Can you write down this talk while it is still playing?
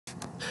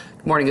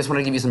Good morning. Just want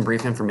to give you some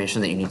brief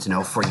information that you need to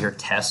know for your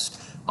test,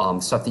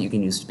 stuff that you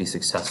can use to be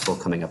successful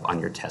coming up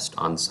on your test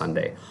on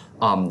Sunday.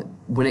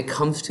 When it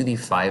comes to the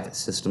 5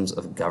 systems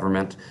of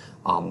government,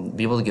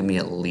 be able to give me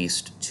at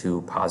least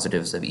 2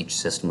 positives of each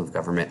system of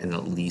government and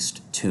at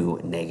least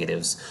 2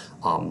 negatives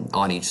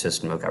on each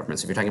system of government.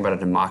 So if you're talking about a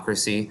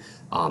democracy,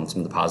 some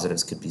of the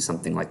positives could be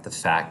something like the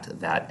fact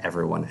that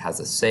everyone has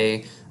a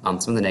say. Some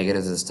of the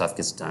negatives is stuff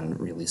gets done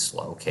really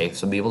slow, okay?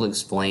 So be able to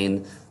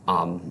explain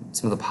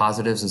some of the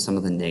positives and some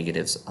of the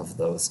negatives of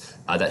those.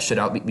 That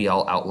should be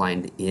all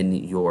outlined in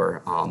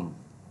your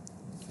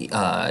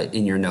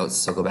notes,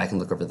 so go back and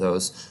look over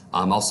those.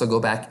 Also go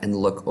back and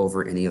look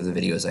over any of the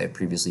videos I have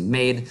previously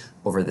made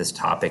over this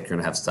topic. You're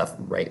gonna have stuff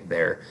right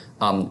there.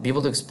 Be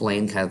able to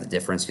explain kind of the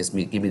difference, just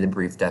give me the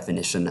brief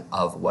definition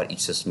of what each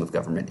system of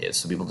government is.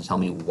 So be able to tell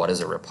me what is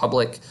a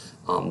republic,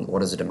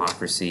 what is a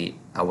democracy,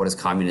 what is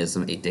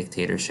communism, a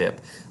dictatorship,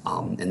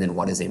 and then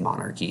what is a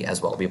monarchy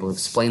as well. Be able to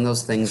explain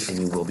those things and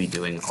you will be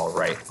doing all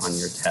right on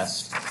your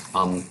test.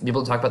 Be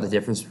able to talk about the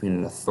difference between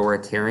an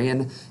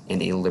authoritarian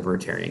and a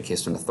libertarian. In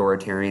case an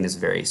authoritarian is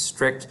very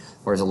strict,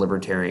 whereas a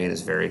libertarian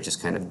is very just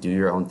kind of do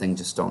your own thing,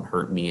 just don't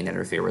hurt me and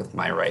interfere with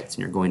my rights,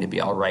 and you're going to be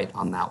all right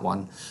on that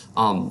one.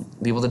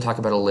 Be able to talk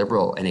about a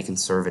liberal and a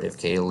conservative.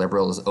 Okay, a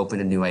liberal is open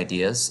to new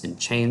ideas and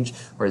change,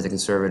 whereas a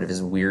conservative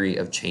is weary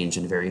of change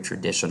and very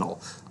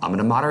traditional. And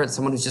a moderate is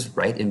someone who's just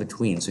right in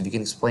between. So if you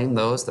can explain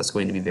those, that's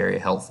going to be very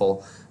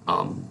helpful.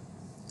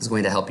 Is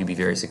going to help you be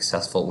very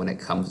successful when it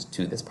comes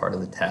to this part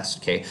of the test,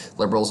 okay?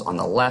 Liberals on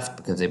the left,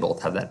 because they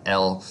both have that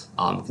L.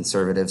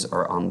 Conservatives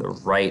are on the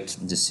right,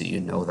 just so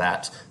you know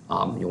that.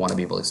 You want to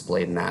be able to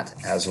explain that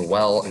as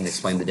well and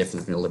explain the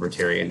difference between a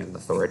libertarian and an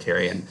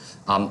authoritarian.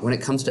 When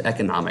it comes to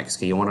economics,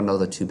 okay, you want to know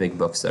the 2 big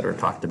books that are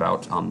talked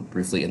about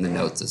briefly in the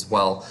notes as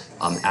well.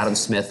 Adam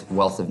Smith,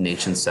 Wealth of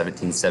Nations,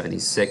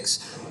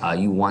 1776.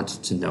 You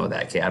want to know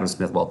that, okay? Adam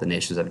Smith, Wealth of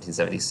Nations,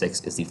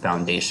 1776 is the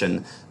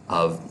foundation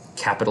of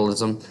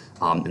capitalism.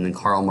 And then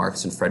Karl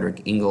Marx and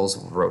Frederick Engels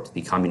wrote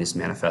the Communist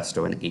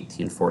Manifesto in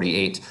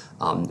 1848,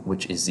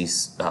 which is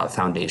the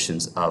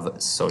foundations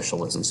of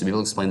socialism. So be able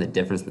to explain the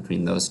difference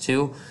between those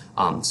 2,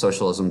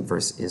 socialism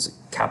versus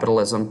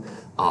capitalism,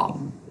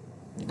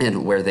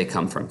 and where they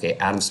come from. Okay,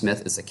 Adam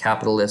Smith is a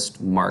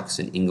capitalist, Marx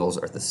and Engels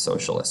are the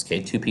socialists.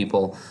 Okay, 2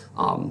 people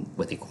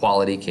with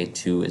equality. Okay,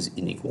 2 is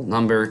an equal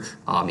number.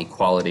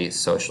 Equality,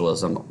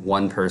 socialism,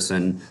 1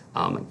 person,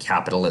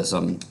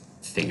 capitalism.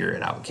 Figure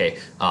it out, okay?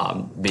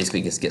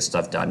 Basically just get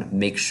stuff done.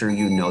 Make sure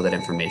you know that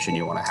information.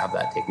 You want to have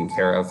that taken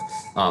care of.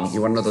 You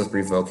want to know those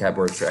brief vocab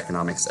words for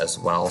economics as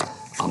well.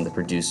 The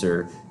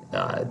producer,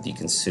 the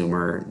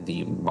consumer,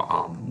 the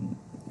I'm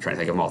trying to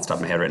think of them all off the top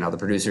of my head right now. The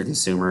producer,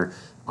 consumer,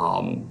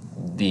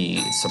 the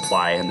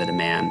supply and the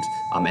demand,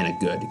 and a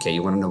good. Okay,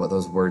 you want to know what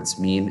those words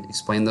mean.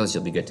 Explain those.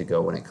 You'll be good to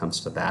go when it comes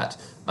to that.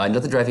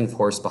 Another driving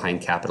force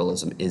behind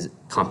capitalism is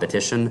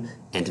competition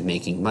and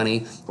making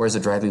money, whereas the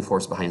driving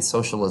force behind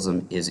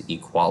socialism is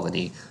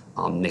equality,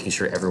 making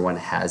sure everyone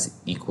has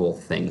equal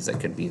things that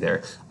could be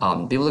there.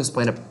 Be able to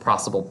explain a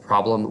possible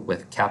problem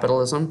with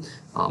capitalism,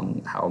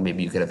 how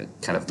maybe you could have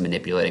kind of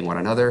manipulating one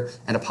another,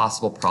 and a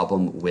possible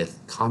problem with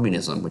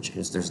communism, which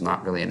is there's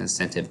not really an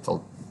incentive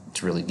to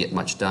really get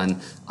much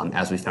done,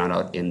 as we found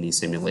out in the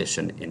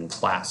simulation in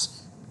class.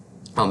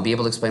 Be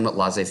able to explain what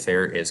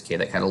laissez-faire is, okay,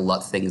 that kind of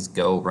let things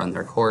go, run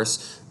their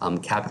course.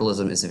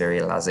 Capitalism is very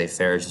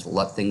laissez-faire, just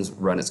let things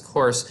run its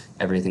course,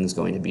 everything's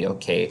going to be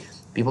okay.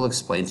 People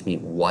explain to me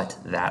what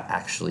that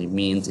actually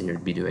means, and you'll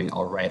be doing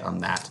all right on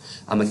that.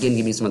 Again,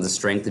 give me some of the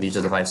strength of each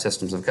of the 5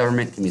 systems of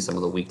government. Give me some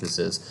of the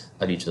weaknesses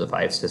of each of the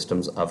 5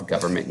 systems of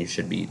government. You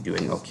should be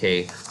doing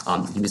okay.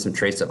 Give me some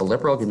traits of a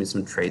liberal. Give me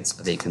some traits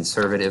of a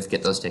conservative.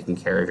 Get those taken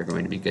care of. You're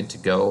going to be good to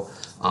go.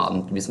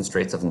 Give me some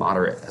traits of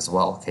moderate as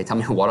well. Okay, tell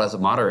me what is a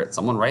moderate.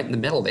 Someone right in the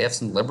middle. They have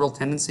some liberal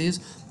tendencies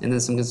and then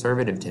some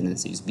conservative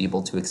tendencies. Be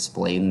able to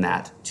explain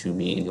that to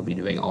me, and you'll be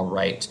doing all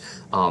right.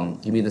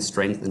 Give me the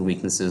strength and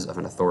weaknesses of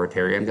an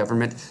authoritarian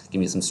government. Give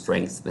me some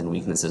strengths and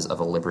weaknesses of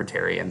a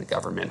libertarian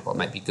government. What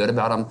might be good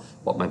about them,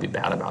 what might be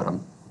bad about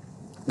them.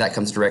 That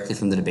comes directly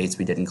from the debates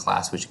we did in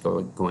class, which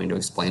are going to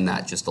explain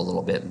that just a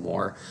little bit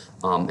more.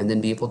 And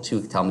then be able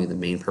to tell me the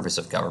main purpose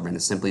of government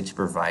is simply to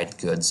provide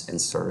goods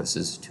and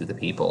services to the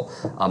people.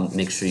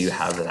 Make sure you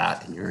have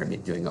that and you're going to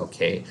be doing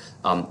okay.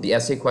 The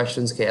essay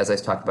questions, okay, as I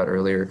talked about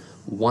earlier,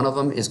 one of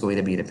them is going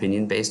to be an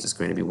opinion-based. It's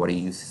going to be what do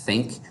you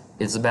think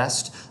is the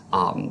best.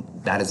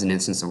 That is an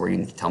instance of where you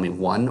need to tell me,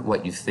 1,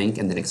 what you think,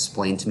 and then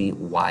explain to me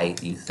why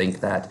you think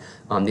that.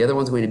 The other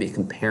one's going to be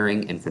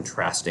comparing and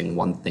contrasting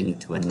one thing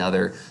to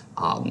another.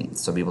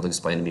 So be able to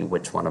explain to me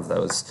which one of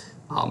those,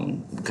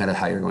 kind of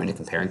how you're going to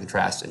compare and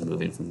contrast and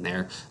moving from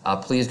there.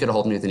 Please get a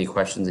hold of me with any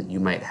questions that you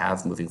might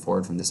have moving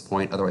forward from this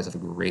point. Otherwise, have a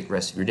great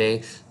rest of your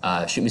day.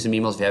 Shoot me some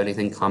emails if you have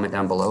anything, comment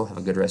down below. Have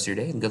a good rest of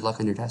your day and good luck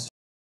on your test.